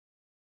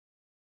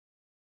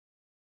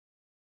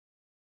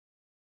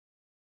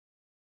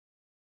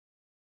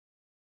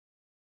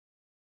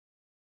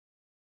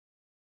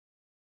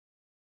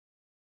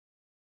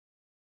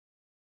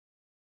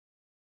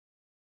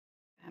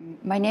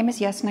My name is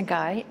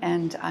Jasna,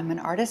 and I'm an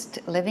artist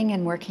living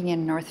and working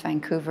in North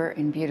Vancouver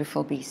in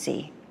beautiful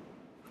BC.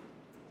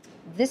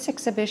 This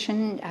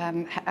exhibition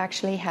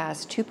actually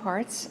has two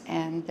parts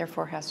and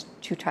therefore has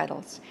two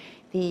titles.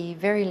 The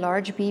very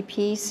large bee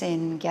piece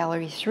in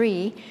Gallery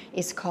 3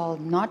 is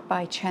called Not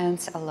by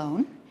Chance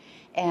Alone,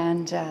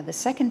 and the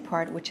second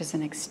part, which is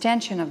an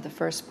extension of the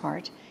first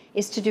part,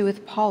 is to do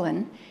with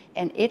pollen,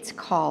 and it's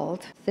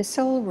called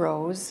Thistle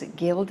Rose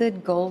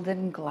Gilded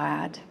Golden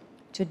Glad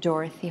to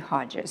Dorothy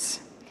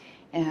Hodges.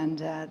 And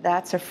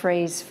that's a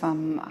phrase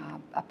from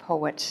a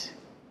poet.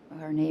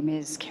 Her name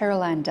is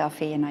Carol Ann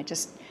Duffy, and I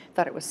just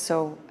thought it was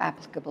so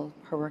applicable.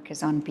 Her work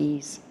is on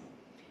bees.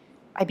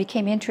 I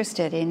became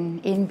interested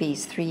in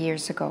bees 3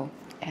 years ago,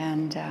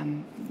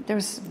 and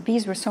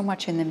bees were so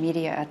much in the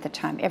media at the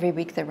time. Every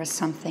week there was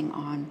something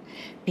on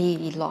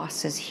bee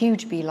losses,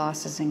 huge bee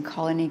losses and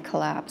colony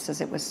collapse,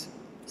 as it was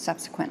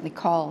subsequently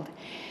called.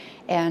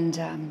 And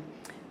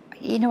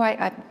you know,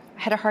 I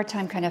had a hard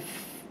time kind of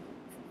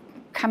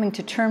coming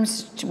to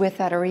terms with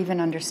that or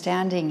even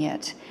understanding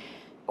it.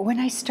 When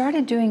I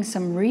started doing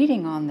some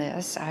reading on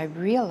this, I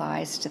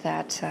realized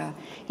that,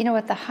 you know,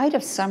 at the height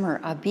of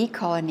summer, a bee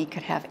colony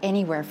could have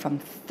anywhere from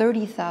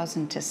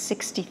 30,000 to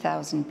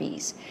 60,000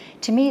 bees.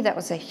 To me, that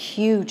was a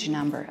huge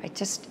number. It's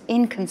just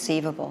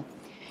inconceivable.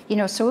 You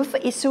know, so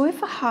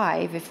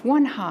if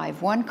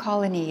one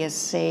colony is,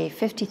 say,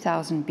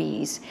 50,000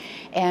 bees,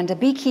 and a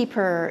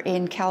beekeeper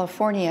in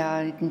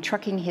California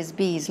trucking his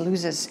bees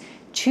loses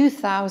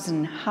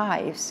 2,000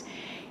 hives,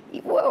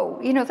 whoa,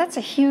 you know, that's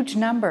a huge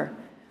number.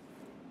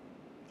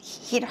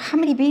 You know, how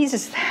many bees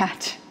is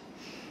that?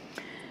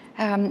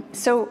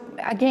 So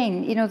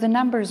again, you know, the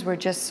numbers were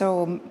just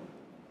so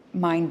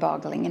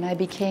mind-boggling, and I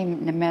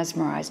became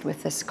mesmerized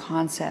with this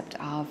concept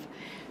of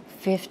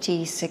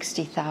 50,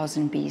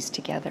 60,000 bees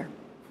together.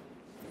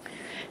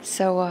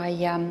 So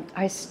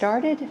I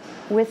started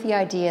with the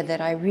idea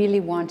that I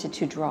really wanted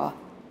to draw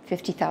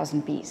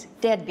 50,000 bees,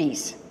 dead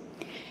bees.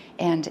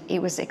 And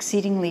it was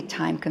exceedingly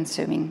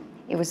time-consuming.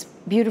 It was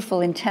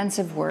beautiful,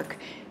 intensive work,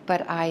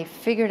 but I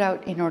figured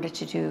out in order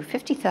to do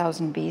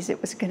 50,000 bees,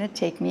 it was going to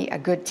take me a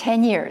good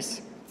 10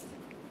 years.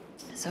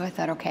 So I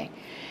thought, okay,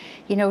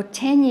 you know,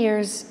 10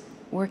 years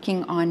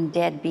working on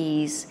dead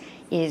bees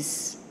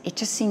it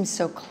just seems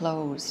so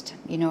closed.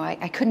 You know,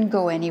 I couldn't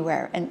go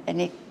anywhere,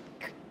 and it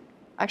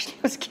actually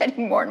was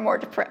getting more and more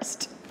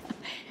depressed.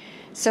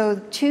 So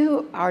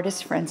two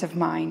artist friends of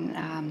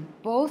mine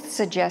both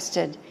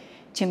suggested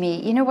to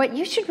me, you know what,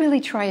 you should really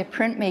try a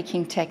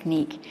printmaking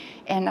technique.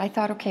 And I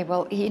thought, okay,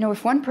 well, you know,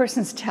 if one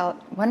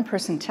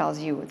person tells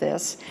you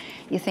this,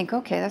 you think,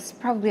 okay, that's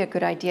probably a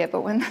good idea.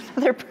 But when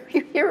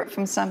you hear it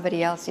from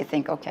somebody else, you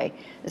think, okay,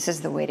 this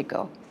is the way to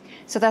go.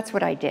 So that's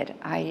what I did.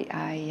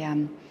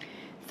 I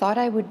thought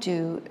I would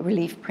do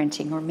relief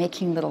printing or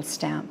making little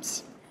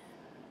stamps.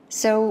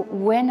 So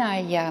when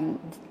I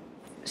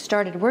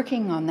started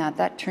working on that,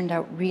 that turned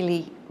out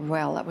really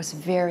well. I was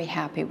very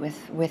happy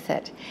with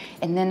it.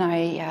 And then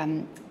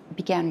I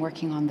began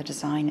working on the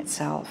design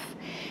itself.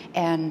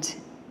 And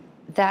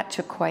that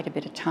took quite a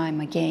bit of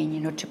time, again,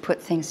 you know, to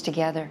put things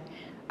together.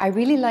 I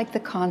really liked the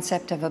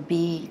concept of a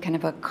bee, kind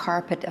of a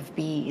carpet of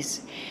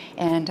bees.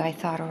 And I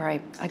thought, all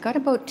right, I got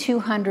about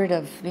 200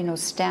 of, you know,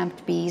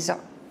 stamped bees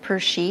per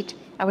sheet.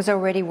 I was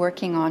already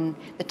working on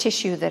the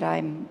tissue that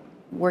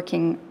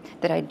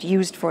I'd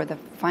used for the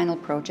final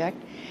project.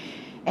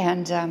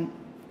 And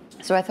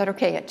so I thought,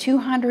 okay, at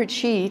 200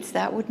 sheets,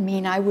 that would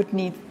mean I would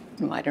need,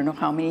 I don't know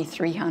how many,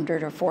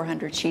 300 or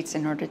 400 sheets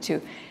in order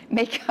to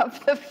make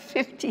up the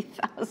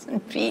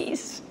 50,000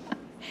 bees.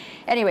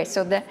 Anyway,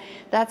 so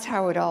that's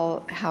how it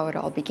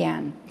all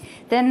began.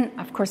 Then,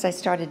 of course, I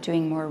started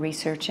doing more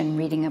research and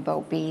reading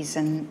about bees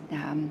and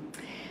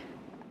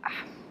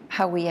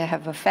how we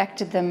have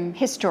affected them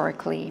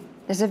historically.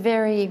 There's a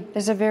very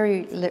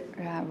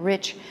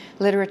rich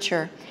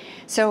literature.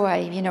 So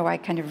I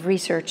kind of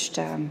researched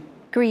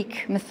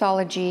Greek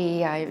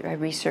mythology. I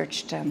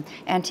researched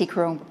antique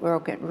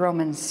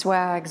Roman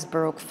swags,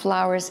 Baroque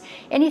flowers,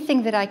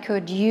 anything that I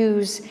could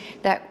use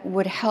that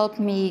would help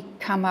me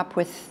come up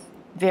with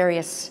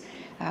various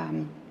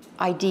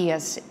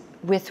ideas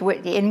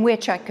in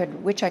which I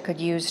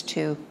could use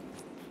to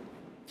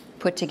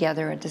put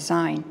together a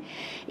design.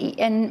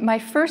 And my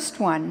first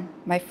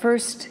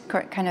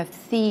kind of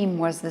theme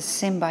was the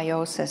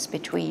symbiosis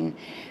between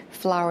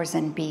flowers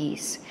and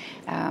bees.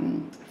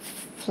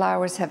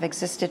 Flowers have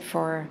existed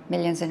for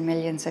millions and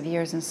millions of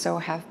years, and so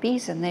have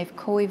bees, and they've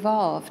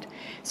co-evolved.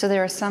 So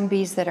there are some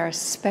bees that are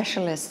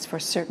specialists for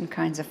certain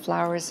kinds of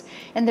flowers,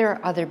 and there are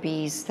other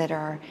bees that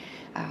are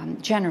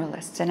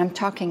generalists. And I'm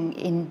talking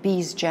in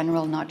bees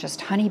general, not just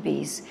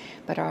honeybees,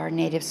 but our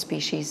native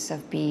species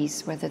of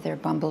bees, whether they're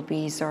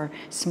bumblebees or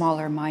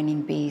smaller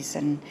mining bees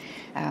and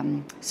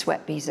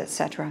sweat bees,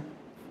 etc.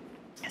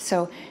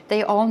 So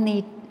they all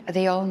need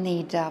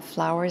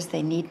flowers,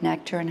 they need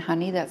nectar and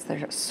honey. That's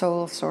their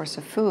sole source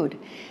of food.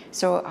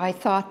 So I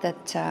thought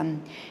that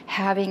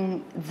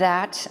having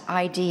that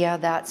idea,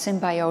 that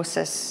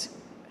symbiosis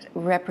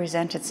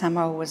represented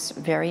somehow was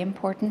very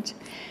important.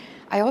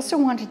 I also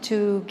wanted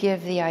to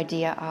give the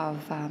idea of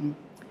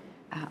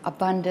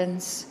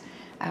abundance,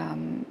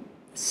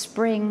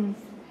 spring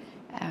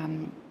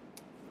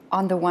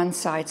on the one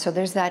side. So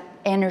there's that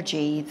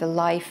energy, the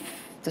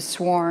life, the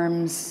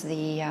swarms,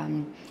 the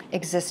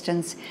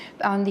existence.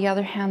 On the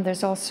other hand,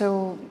 there's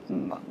also,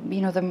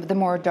 you know, the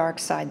more dark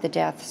side, the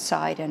death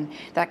side, and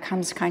that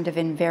comes kind of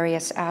in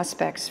various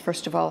aspects.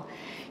 First of all,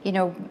 you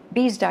know,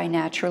 bees die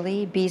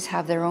naturally. Bees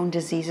have their own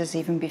diseases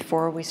even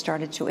before we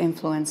started to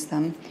influence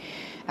them.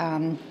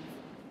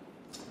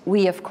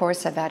 We, of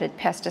course, have added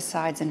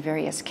pesticides and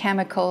various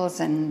chemicals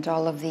and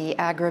all of the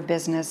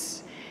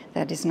agribusiness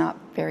that is not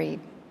very,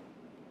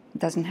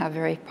 doesn't have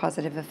very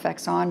positive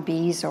effects on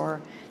bees or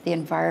the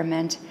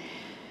environment.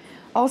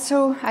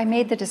 Also, I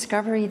made the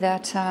discovery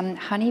that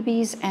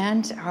honeybees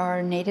and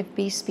our native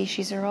bee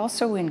species are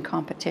also in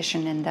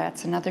competition, and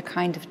that's another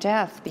kind of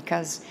death,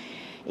 because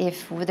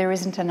if there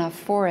isn't enough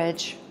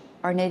forage,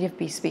 our native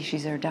bee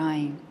species are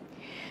dying.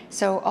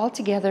 So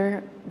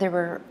altogether, there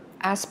were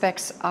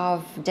aspects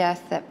of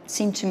death that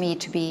seemed to me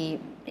to be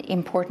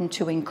important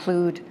to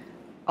include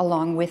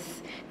along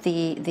with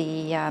the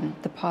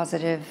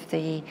positive,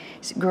 the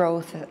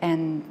growth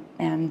and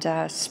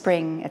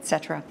spring,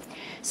 etc.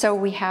 So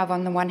we have,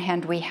 on the one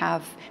hand, we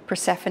have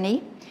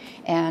Persephone,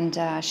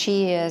 and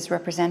she is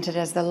represented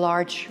as the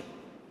large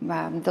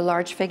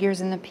figures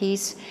in the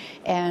piece,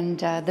 and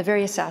the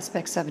various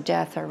aspects of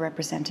death are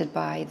represented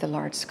by the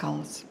large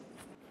skulls.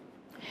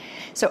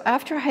 So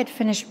after I had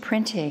finished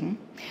printing,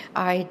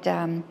 I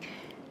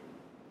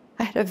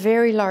had a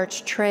very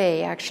large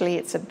tray. Actually,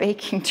 it's a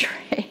baking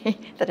tray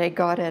that I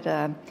got at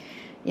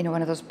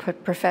one of those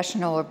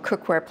professional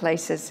cookware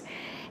places,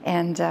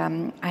 and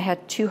I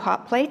had 2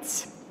 hot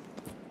plates,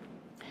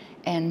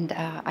 and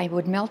I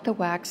would melt the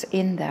wax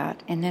in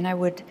that, and then I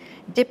would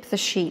dip the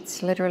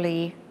sheets,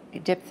 literally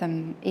dip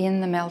them in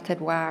the melted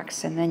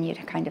wax, and then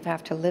you'd kind of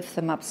have to lift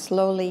them up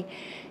slowly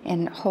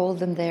and hold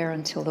them there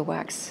until the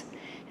wax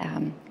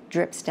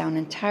drips down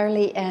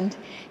entirely. And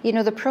you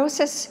know, the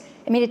process,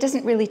 I mean, it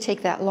doesn't really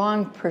take that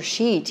long per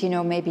sheet, you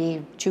know,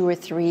 maybe 2 or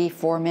 3,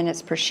 4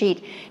 minutes per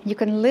sheet. You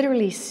can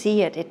literally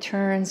see it. It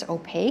turns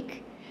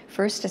opaque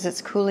first as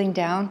it's cooling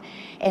down,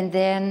 and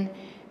then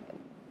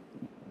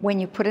when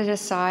you put it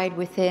aside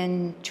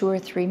within 2 or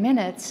 3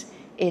 minutes,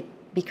 it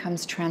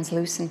becomes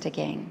translucent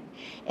again.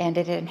 And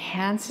it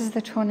enhances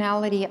the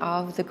tonality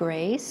of the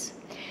grays,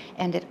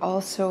 and it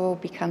also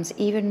becomes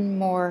even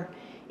more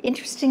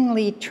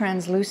interestingly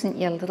translucent,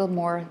 yet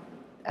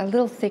a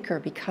little thicker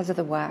because of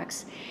the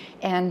wax.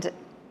 And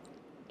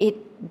it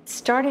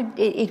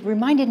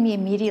reminded me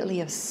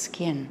immediately of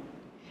skin,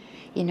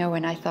 you know,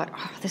 and I thought,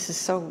 oh, this is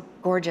so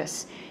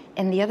gorgeous.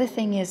 And the other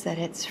thing is that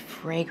it's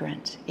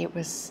fragrant.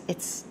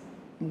 It's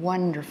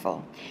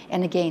wonderful.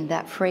 And again,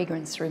 that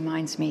fragrance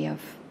reminds me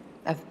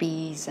of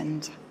bees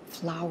and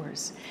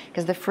flowers,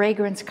 because the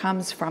fragrance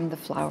comes from the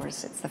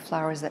flowers. It's the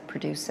flowers that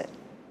produce it.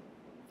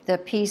 The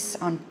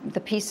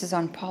pieces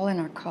on pollen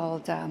are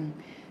called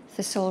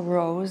Thistle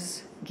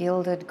Rose,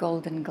 Gilded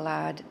Golden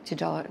Glad, to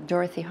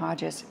Dorothy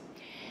Hodges.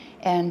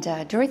 And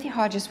Dorothy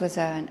Hodges was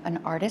an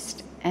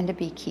artist and a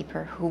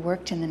beekeeper who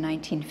worked in the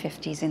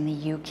 1950s in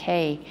the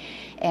UK.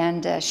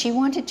 And she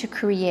wanted to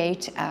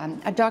create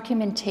a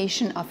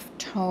documentation of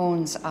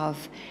tones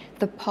of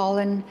the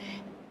pollen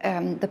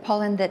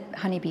that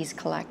honeybees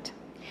collect.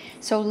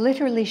 So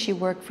literally she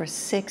worked for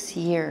 6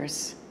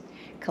 years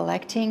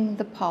collecting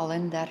the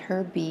pollen that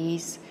her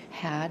bees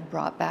had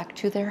brought back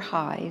to their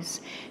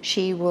hives.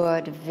 She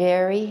would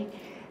very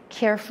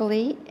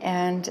carefully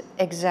and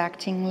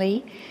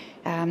exactingly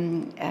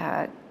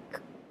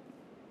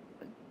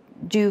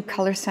do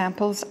color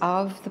samples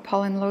of the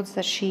pollen loads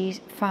that she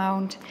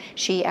found.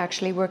 She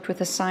actually worked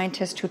with a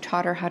scientist who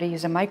taught her how to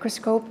use a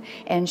microscope,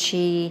 and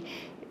she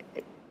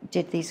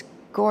did these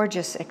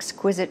gorgeous,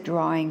 exquisite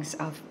drawings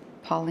of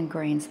pollen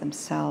grains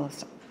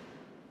themselves.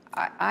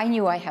 I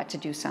knew I had to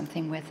do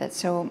something with it.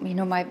 So, you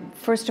know,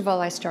 first of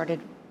all, I started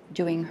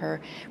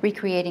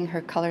recreating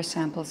her color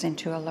samples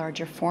into a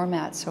larger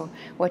format. So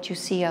what you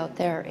see out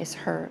there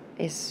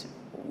is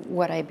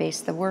what I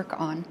based the work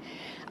on.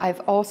 I've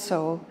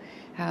also,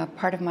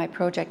 part of my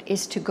project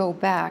is to go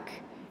back,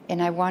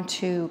 and I want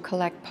to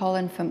collect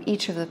pollen from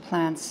each of the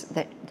plants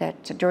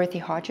that Dorothy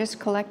Hodges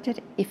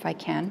collected, if I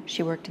can.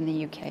 She worked in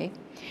the UK.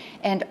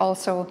 And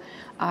also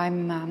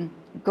I'm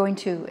going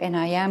to, and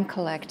I am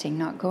collecting,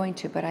 not going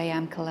to, but I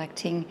am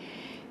collecting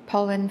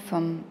pollen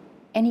from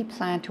any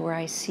plant where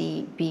I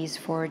see bees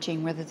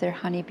foraging, whether they're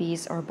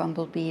honeybees or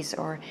bumblebees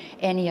or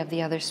any of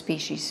the other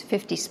species,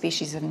 50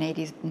 species of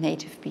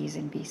native bees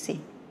in BC.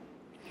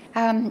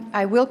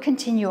 I will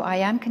continue, I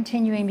am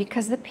continuing,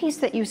 because the piece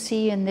that you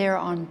see in there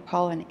on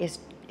pollen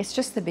it's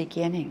just the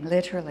beginning,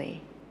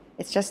 literally.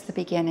 It's just the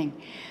beginning.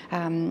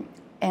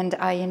 And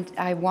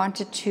I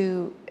wanted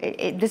to,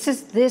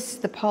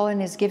 the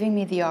pollen is giving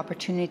me the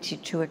opportunity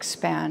to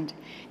expand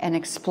and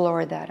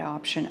explore that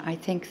option. I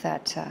think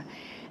that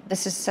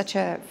this is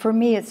for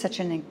me, it's such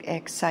an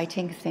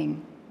exciting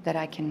thing that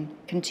I can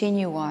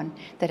continue on,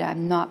 that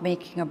I'm not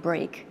making a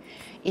break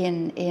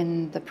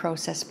in the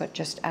process, but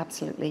just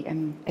absolutely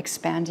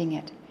expanding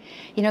it.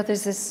 You know,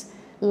 there's this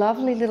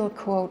lovely little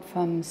quote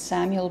from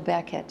Samuel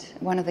Beckett,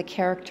 one of the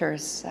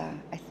characters,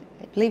 I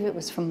believe it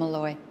was from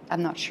Malloy.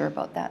 I'm not sure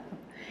about that.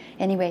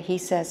 Anyway, he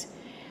says,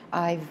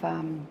 I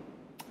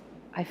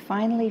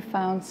finally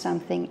found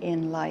something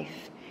in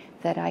life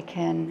that I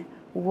can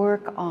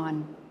work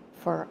on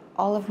for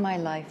all of my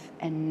life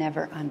and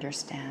never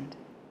understand.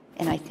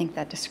 And I think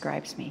that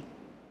describes me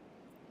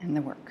and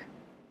the work.